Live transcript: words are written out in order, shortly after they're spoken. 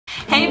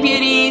Hey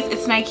beauties,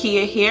 it's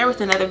Nikea here with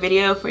another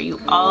video for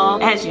you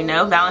all. As you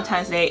know,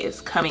 Valentine's Day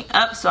is coming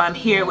up, so I'm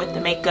here with the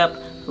makeup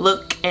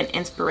look and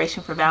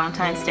inspiration for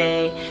Valentine's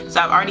Day. So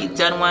I've already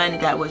done one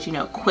that was, you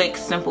know, quick,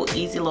 simple,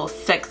 easy, little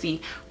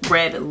sexy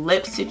red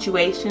lip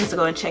situation, so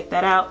go and check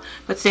that out.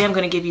 But today I'm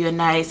going to give you a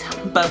nice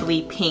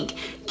bubbly pink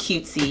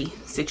cutesy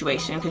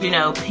situation, because you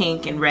know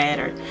pink and red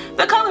are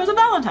the colors of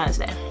Valentine's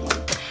Day.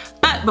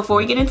 But before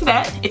we get into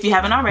that, if you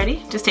haven't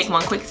already, just take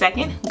one quick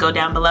second, go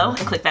down below and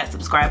click that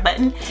subscribe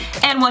button.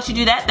 And once you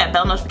do that, that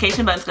bell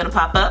notification button is going to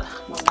pop up.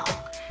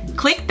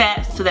 Click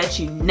that so that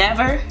you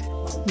never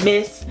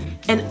miss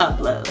an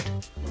upload.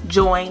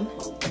 Join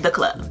the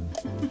club.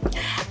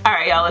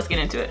 Alright y'all, let's get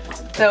into it.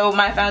 So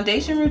my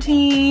foundation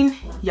routine,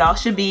 y'all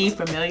should be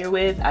familiar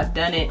with. I've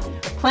done it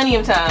plenty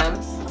of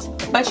times.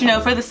 But you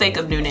know, for the sake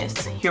of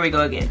newness, here we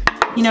go again.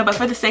 You know, but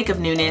for the sake of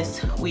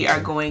newness, we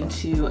are going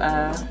to,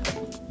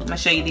 I'm gonna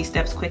show you these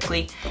steps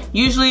quickly.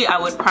 Usually I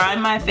would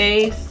prime my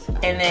face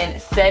and then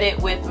set it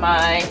with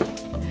my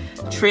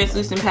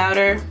translucent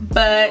powder,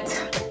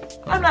 but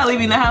I'm not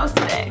leaving the house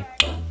today.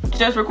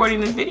 Just recording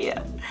this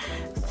video.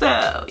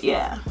 So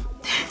yeah.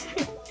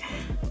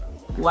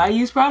 Why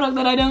use product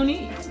that I don't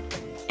need?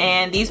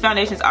 And these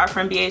foundations are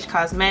from BH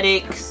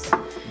Cosmetics.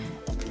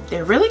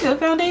 They're really good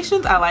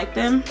foundations. I like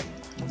them.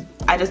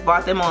 I just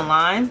bought them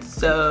online,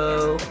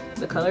 so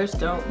the colors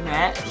don't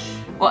match.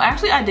 Well,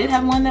 actually I did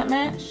have one that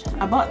matched.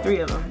 I bought 3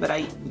 of them, but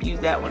I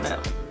used that one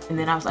up. And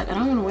then I was like, I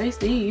don't want to waste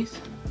these.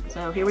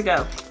 So here we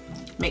go,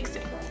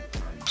 mixing.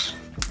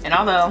 And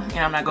although, you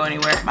know, I'm not going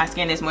anywhere, my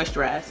skin is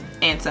moisturized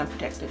and sun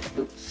protected.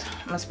 Oops,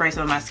 I'm gonna spray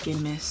some of my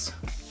skin mist.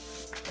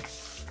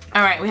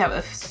 All right, we have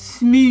a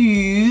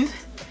smooth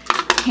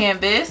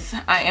canvas.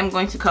 I am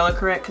going to color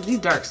correct because these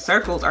dark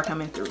circles are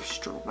coming through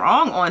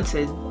strong on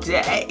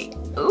today.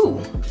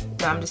 Ooh,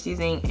 so I'm just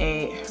using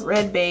a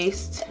red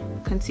based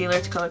concealer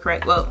to color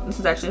correct. Well, this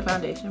is actually a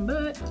foundation,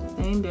 but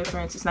same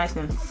difference. It's nice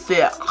and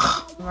thick.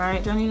 All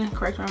right, do I need to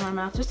correct around my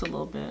mouth just a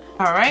little bit?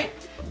 All right,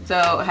 so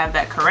I have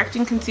that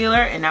correcting concealer,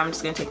 and now I'm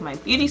just gonna take my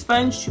beauty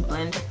sponge to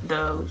blend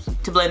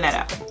that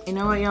out. You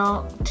know what,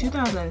 y'all?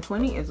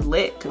 2020 is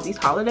lit because these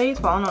holidays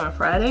falling on a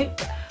Friday,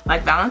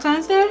 like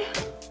Valentine's Day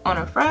on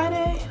a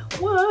Friday.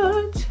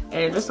 What?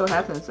 And it just so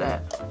happens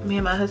that me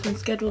and my husband's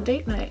scheduled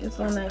date night is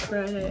on that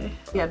Friday.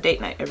 We have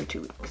date night every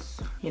 2 weeks.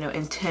 You know,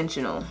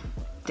 intentional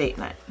date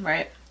night,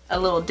 right? A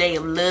little day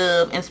of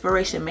love,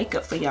 inspiration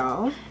makeup for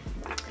y'all.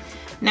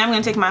 Now I'm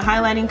gonna take my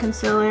highlighting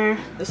concealer.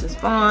 This is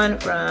Fawn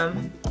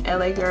from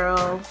LA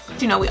Girls.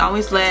 You know, we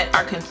always let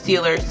our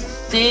concealer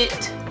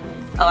sit,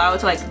 allow it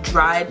to like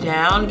dry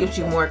down, gives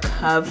you more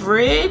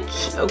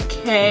coverage,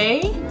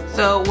 okay?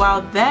 So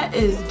while that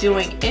is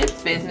doing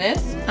its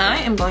business, I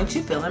am going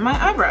to fill in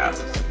my eyebrows.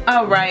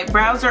 All right,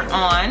 brows are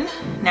on.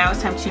 Now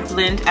it's time to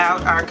blend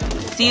out our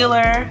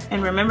concealer.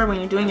 And remember, when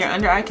you're doing your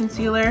under eye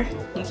concealer,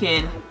 you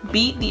can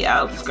beat the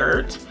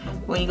outskirts.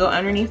 When you go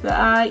underneath the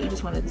eye, you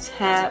just want to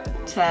tap,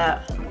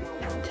 tap,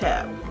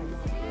 tap,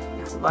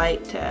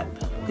 light tap.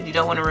 Because you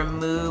don't want to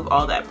remove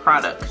all that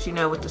product. Because you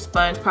know, with the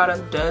sponge,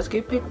 product does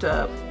get picked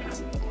up.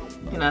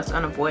 You know, it's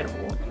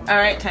unavoidable. All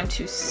right, time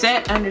to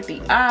set under the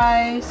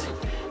eyes.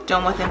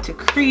 Don't want them to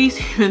crease,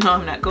 even though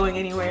I'm not going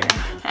anywhere.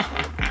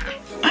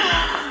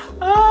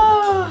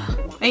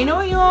 Oh, and you know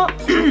what, y'all?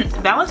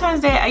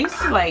 Valentine's Day, I used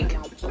to like,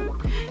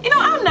 you know,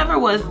 I never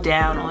was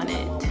down on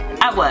it.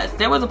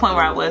 There was a point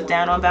where I was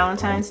down on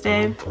Valentine's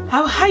Day.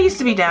 I used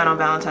to be down on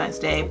Valentine's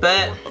Day,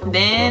 but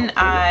then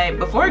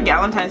before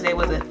Valentine's Day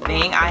was a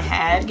thing, I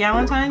had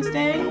Valentine's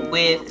Day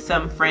with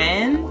some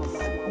friends,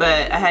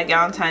 but I had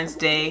Valentine's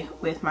Day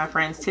with my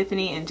friends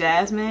Tiffany and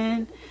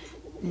Jasmine.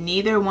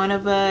 Neither one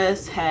of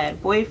us had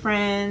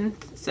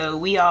boyfriends, so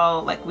we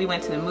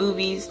went to the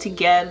movies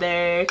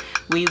together.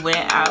 We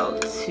went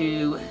out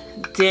to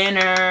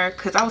dinner,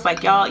 because I was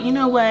like, y'all, you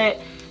know what?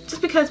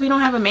 Just because we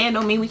don't have a man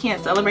don't mean we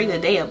can't celebrate the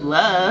day of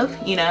love,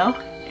 you know?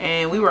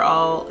 And we were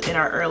all in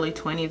our early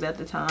 20s at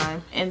the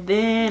time. And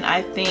then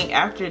I think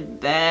after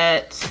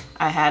that,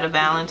 I had a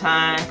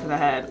Valentine because I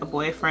had a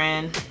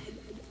boyfriend.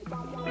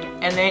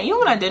 And then even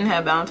when I didn't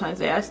have Valentine's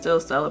Day, I still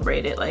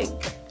celebrated, like,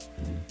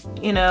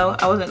 you know,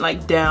 I wasn't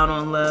like down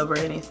on love or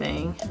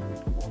anything.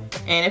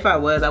 And if I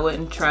was, I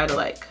wouldn't try to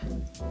like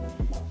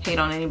hate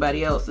on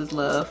anybody else's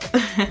love.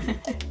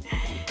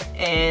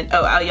 And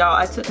oh y'all,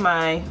 I took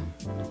my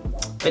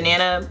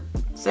banana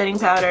setting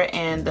powder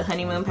and the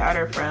honeymoon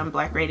powder from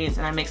Black Radiance,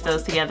 and I mixed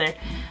those together.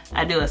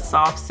 I do a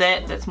soft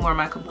set that's more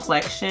my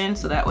complexion,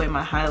 so that way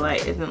my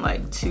highlight isn't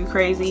like too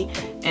crazy,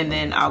 and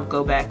then I'll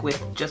go back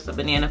with just the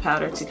banana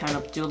powder to kind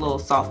of do a little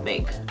soft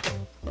bake.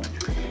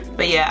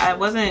 But yeah,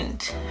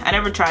 I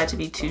never tried to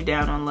be too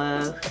down on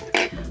love.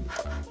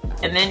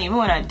 And then even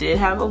when I did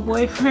have a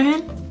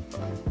boyfriend,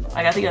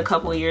 like I think a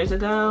couple of years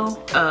ago,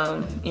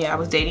 yeah, I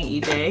was dating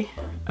EJ,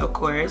 of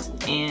course,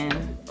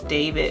 and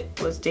David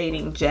was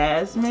dating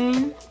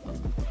Jasmine,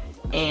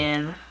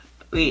 and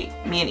me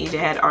and EJ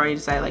had already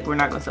decided, like, we're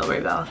not gonna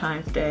celebrate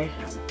Valentine's Day.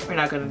 We're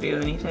not gonna do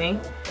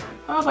anything.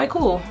 I was like,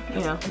 cool, you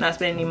know, not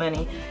spending any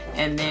money.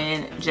 And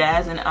then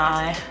Jazz and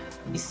I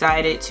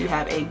decided to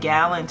have a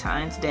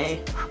Galentine's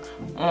Day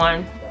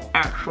on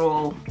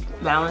actual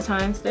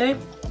Valentine's Day.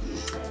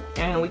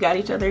 And we got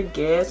each other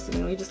gifts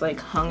and we just like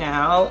hung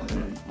out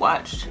and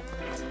watched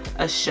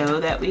a show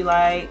that we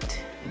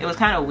liked. It was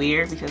kind of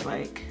weird because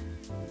like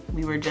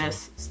we were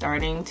just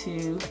starting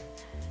to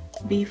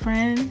be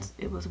friends.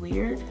 It was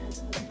weird,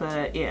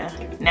 but yeah,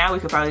 now we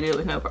could probably do it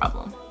with no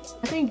problem.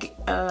 I think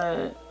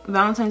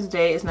Valentine's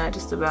Day is not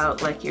just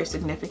about like your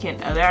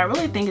significant other. I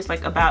really think it's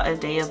like about a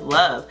day of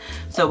love.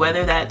 So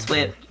whether that's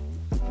with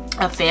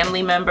a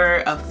family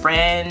member, a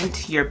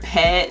friend, your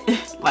pet,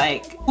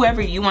 like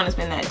whoever you want to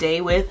spend that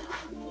day with,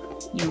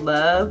 you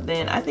love,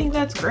 then I think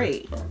that's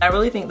great. I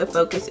really think the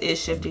focus is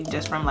shifting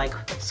just from like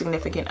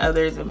significant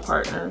others and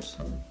partners.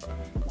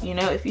 You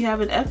know, if you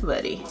have an F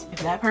buddy, if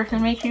that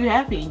person makes you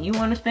happy and you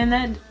want to spend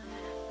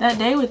that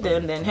day with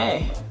them, then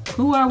hey,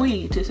 who are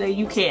we to say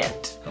you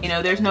can't? You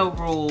know, there's no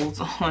rules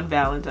on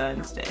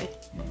Valentine's Day.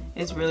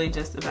 It's really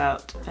just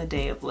about a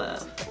day of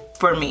love,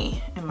 for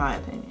me, in my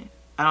opinion.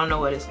 I don't know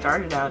what it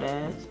started out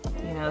as.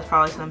 You know, it's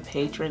probably some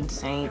patron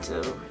saint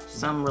of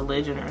some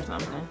religion or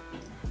something.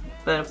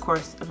 But of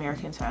course,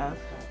 Americans have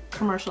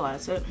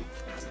commercialized it,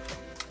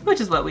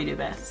 which is what we do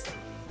best.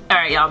 All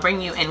right, y'all,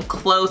 bring you in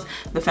close.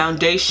 The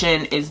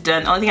foundation is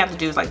done. The only thing I have to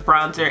do is like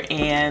bronzer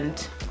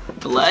and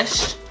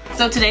blush.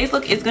 So today's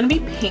look is gonna be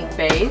pink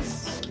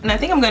base. And I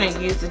think I'm gonna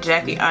use the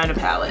Jackie Aina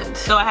palette.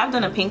 So I have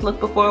done a pink look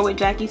before with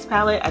Jackie's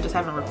palette. I just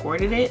haven't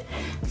recorded it.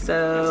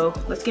 So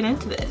let's get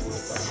into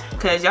this.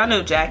 Cause y'all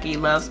know Jackie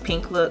loves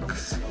pink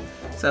looks.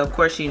 So of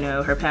course, you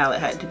know, her palette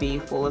had to be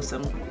full of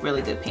some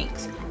really good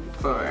pinks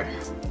for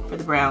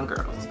the brown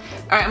girls.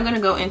 All right, I'm gonna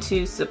go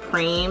into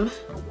Supreme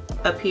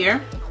up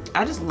here.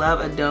 I just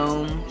love a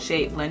dome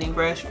shaped blending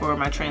brush for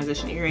my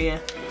transition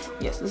area.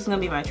 Yes, this is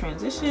gonna be my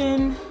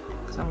transition.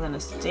 So I'm gonna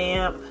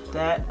stamp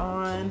that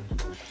on.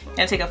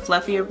 And take a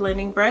fluffier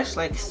blending brush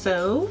like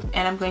so.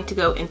 And I'm going to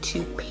go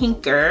into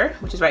Pinker,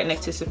 which is right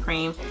next to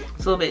Supreme.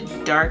 It's a little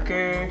bit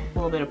darker, a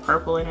little bit of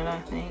purple in it, I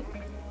think.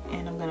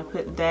 And I'm gonna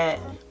put that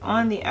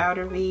on the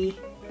outer V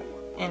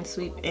and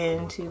sweep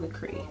into the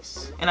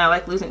crease. And I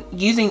like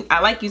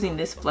using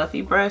this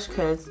fluffy brush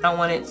because I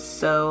want it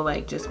so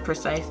like just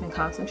precise and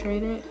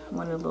concentrated. I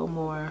want it a little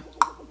more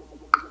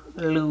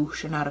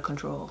loose and out of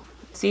control.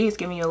 See, it's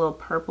giving you a little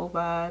purple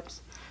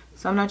vibes.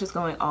 So I'm not just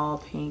going all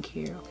pink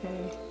here,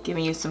 okay?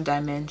 Giving you some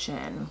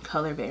dimension,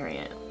 color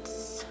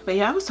variance. But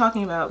yeah, I was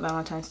talking about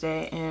Valentine's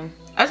Day and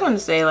I just wanted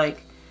to say,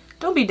 like,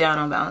 don't be down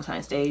on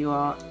Valentine's Day, you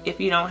all. If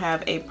you don't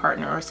have a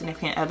partner or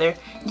significant other,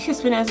 you can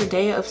spend it as a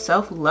day of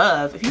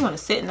self-love. If you want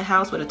to sit in the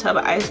house with a tub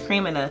of ice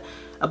cream and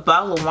a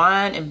bottle of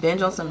wine and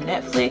binge on some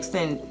Netflix,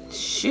 then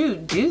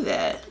shoot, do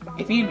that.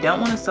 If you don't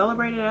want to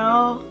celebrate it at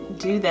all,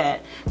 do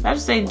that. But I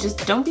just say,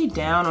 just don't be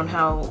down on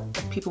how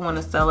people want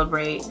to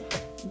celebrate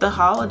the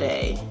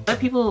holiday. Let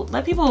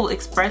people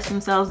express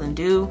themselves and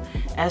do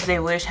as they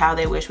wish, how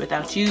they wish,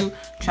 without you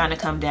trying to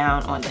come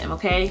down on them,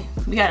 okay?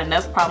 We got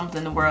enough problems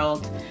in the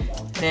world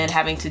than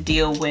having to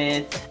deal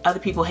with other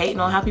people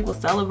hating on how people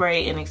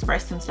celebrate and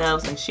express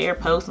themselves and share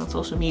posts on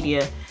social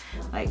media.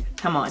 Like,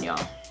 come on,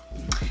 y'all.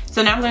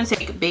 So now I'm going to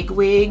take Big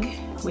Wig,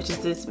 which is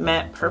this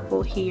matte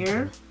purple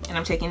here, and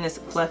I'm taking this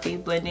fluffy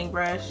blending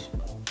brush.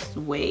 It's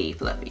way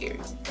fluffier,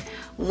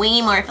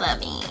 way more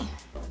fluffy.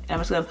 And I'm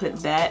just gonna put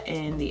that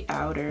in the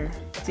outer.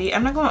 See,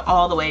 I'm not going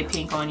all the way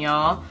pink on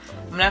y'all.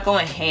 I'm not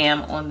going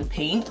ham on the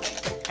pink.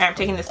 I'm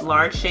taking this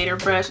large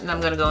shader brush and I'm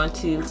gonna go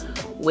into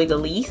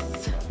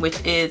Wigglisse,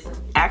 which is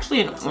actually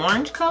an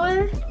orange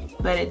color,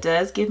 but it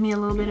does give me a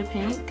little bit of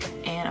pink.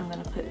 And I'm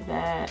gonna put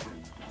that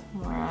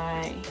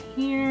right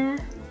here,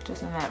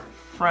 just in that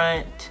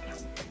front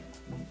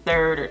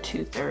third or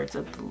 2/3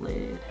 of the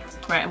lid.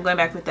 All right, I'm going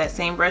back with that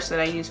same brush that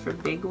I used for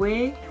Big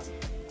Wig.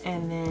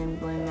 And then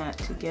blend that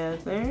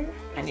together.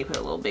 I need to put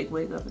a little Big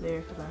Wig up there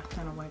because I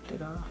kind of wiped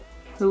it off.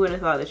 Who would have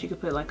thought that you could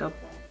put like a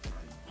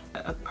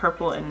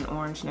purple and an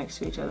orange next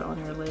to each other on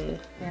your lid.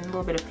 And a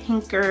little bit of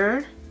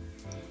Pinker,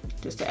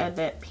 just to add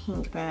that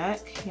pink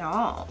back.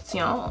 Y'all.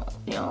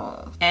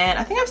 And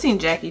I think I've seen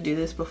Jackie do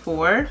this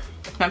before.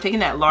 I'm taking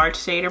that large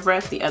shader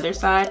brush, the other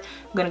side.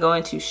 I'm gonna go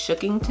into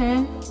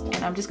Shookington,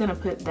 and I'm just gonna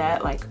put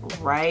that like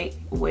right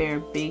where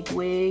Big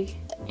Wig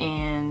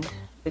and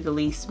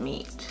Wigglisse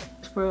meet.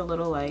 For a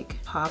little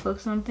like pop of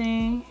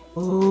something.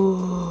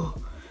 Ooh,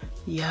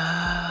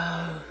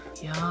 yeah,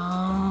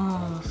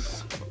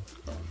 yes.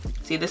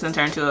 See, this can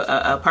turn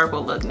to a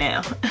purple look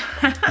now.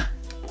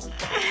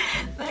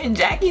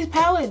 Jackie's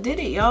palette did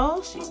it,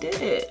 y'all. She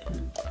did it.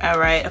 All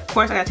right, of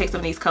course I gotta take some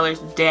of these colors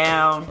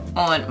down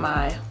on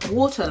my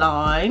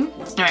waterline.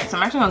 All right, so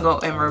I'm actually gonna go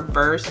in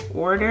reverse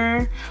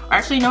order. Or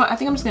actually, you know what? I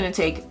think I'm just gonna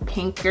take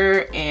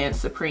Pinker and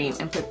Supreme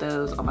and put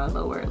those on my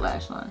lower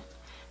lash line.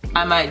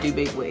 I might do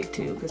Big Wig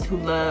too, because who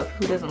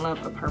doesn't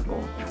love a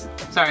purple?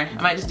 Sorry,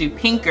 I might just do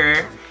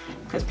Pinker,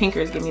 because Pinker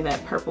is giving me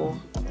that purple.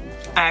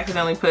 I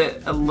accidentally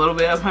put a little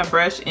bit of my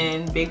brush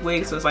in Big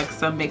Wig, so it's like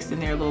some mixed in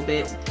there a little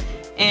bit.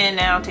 And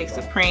now take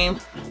Supreme.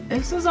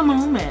 This is a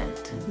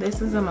moment. This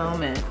is a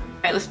moment.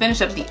 right, let's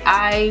finish up the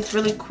eyes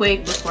really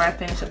quick before I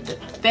finish up the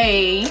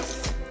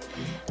face.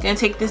 I'm gonna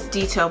take this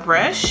detail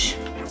brush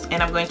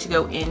and I'm going to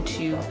go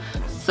into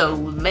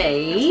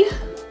Soleil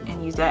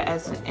and use that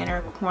as an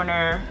inner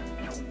corner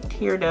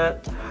tear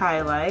duct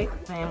highlight.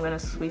 I am gonna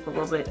sweep a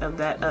little bit of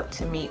that up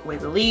to meet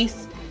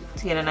Wiggly's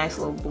to get a nice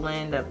little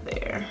blend up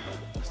there.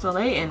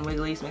 Soleil and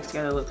Wiggly's mixed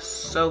together looks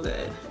so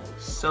good,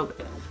 so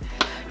good.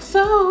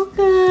 So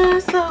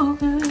good, so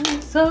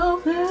good, so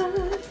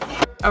good.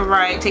 All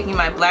right, taking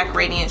my Black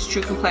Radiance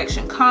True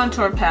Complexion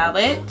Contour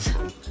Palette,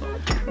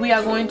 we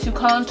are going to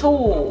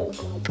contour.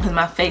 Because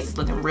my face is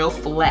looking real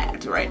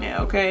flat right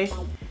now, okay?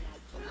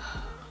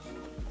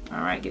 All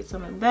right, get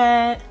some of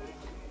that.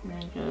 And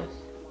then just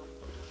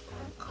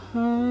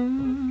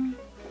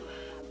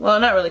well,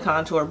 not really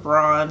contour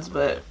bronze,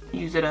 but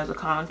use it as a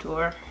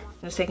contour.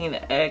 Just taking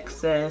the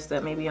excess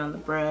that may be on the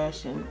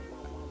brush and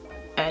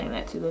adding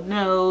that to the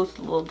nose,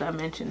 a little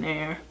dimension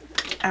there.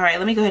 All right,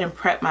 let me go ahead and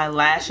prep my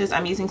lashes.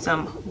 I'm using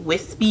some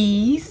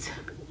Wispies.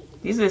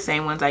 These are the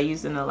same ones I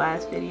used in the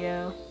last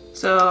video.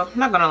 So I'm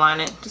not gonna line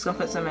it, just gonna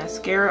put some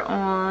mascara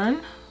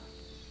on.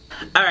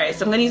 All right,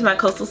 so I'm gonna use my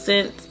Coastal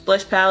Scents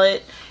blush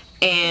palette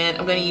and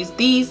I'm gonna use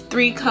these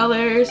 3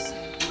 colors.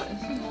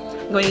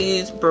 I'm going to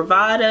use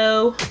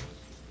Bravado,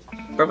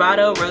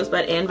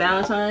 Rosebud, and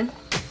Valentine.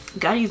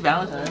 Gotta use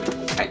Valentine.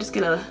 All right, just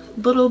get a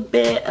little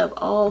bit of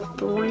all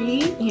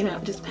 3. You know,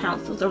 just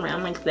pounce those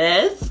around like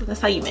this. That's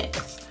how you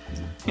mix.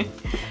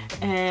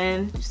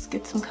 And just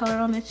get some color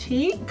on the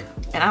cheek.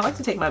 And I like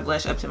to take my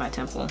blush up to my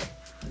temple.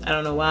 I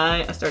don't know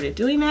why I started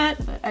doing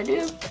that, but I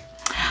do.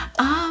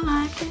 I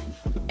like it.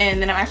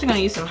 And then I'm actually going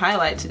to use some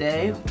highlight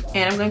today.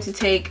 And I'm going to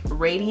take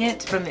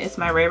Radiant from the It's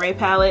My Ray Ray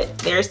palette.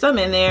 There's some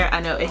in there. I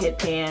know it hit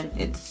pan.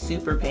 It's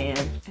super pan.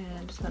 And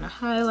I'm just going to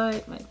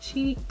highlight my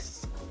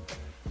cheeks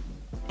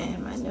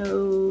and my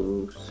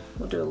nose.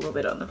 We'll do a little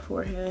bit on the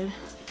forehead.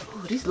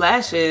 Ooh, these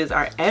lashes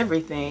are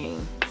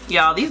everything.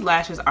 Y'all, these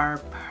lashes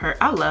are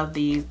I love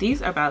these.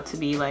 These are about to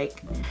be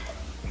like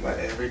my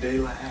everyday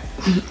lash.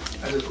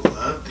 I just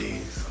love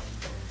these.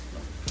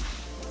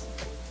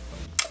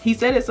 He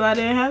said it so I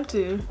didn't have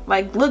to.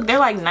 Like, look, they're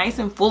like nice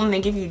and full and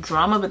they give you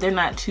drama, but they're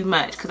not too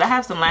much. Cause I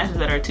have some lashes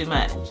that are too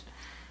much.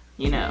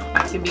 You know,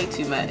 it can be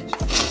too much.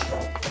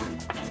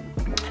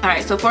 All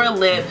right, so for a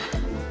lip,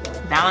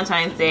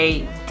 Valentine's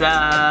Day,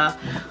 duh.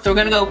 So we're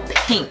gonna go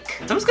pink.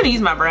 So I'm just gonna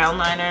use my brown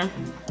liner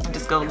and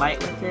just go light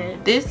with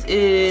it. This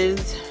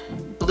is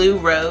Blue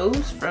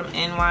Rose from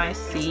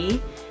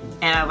NYC.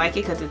 And I like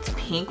it cause it's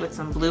pink with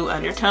some blue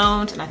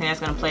undertones. And I think that's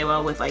gonna play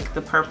well with like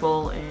the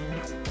purple and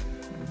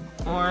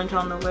orange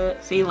on the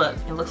lip. See, look,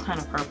 it looks kind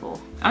of purple.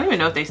 I don't even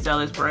know if they sell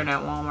this brand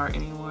at Walmart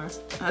anymore.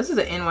 This is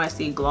an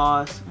NYC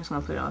gloss. I'm just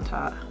gonna put it on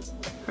top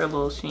for a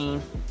little sheen.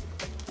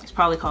 It's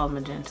probably called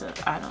magenta.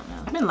 I don't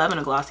know. I've been loving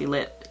a glossy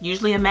lip.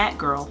 Usually a matte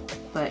girl,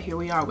 but here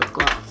we are with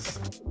gloss.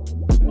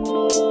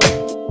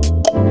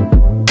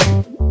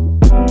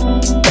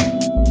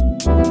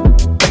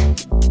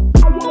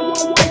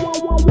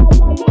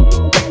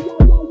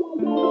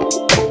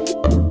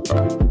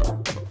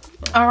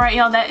 All right,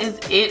 y'all, that is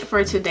it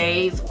for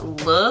today's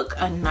look.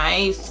 A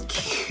nice,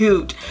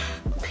 cute,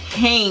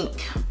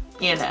 pink,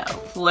 you know,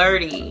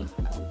 flirty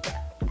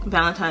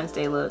Valentine's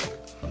Day look.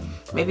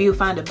 Maybe you'll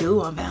find a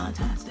boo on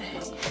Valentine's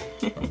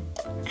Day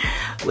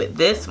with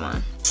this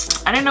one.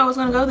 I didn't know it was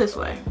gonna go this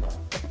way.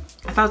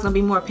 I thought it was gonna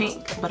be more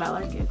pink, but I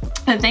like it.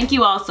 And thank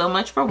you all so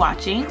much for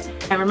watching.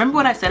 And remember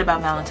what I said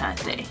about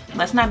Valentine's Day.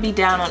 Let's not be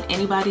down on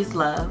anybody's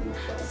love.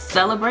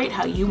 Celebrate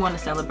how you want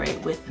to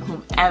celebrate with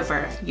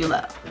whomever you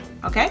love,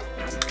 okay?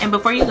 And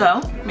before you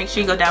go, make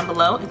sure you go down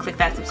below and click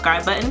that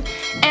subscribe button.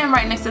 And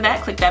right next to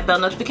that, click that bell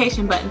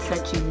notification button so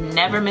that you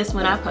never miss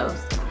when I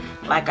post.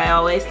 Like I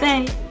always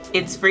say,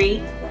 it's free,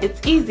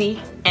 it's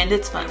easy, and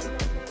it's fun.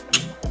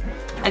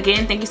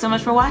 Again, thank you so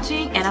much for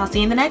watching, and I'll see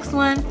you in the next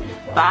one.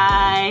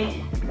 Bye.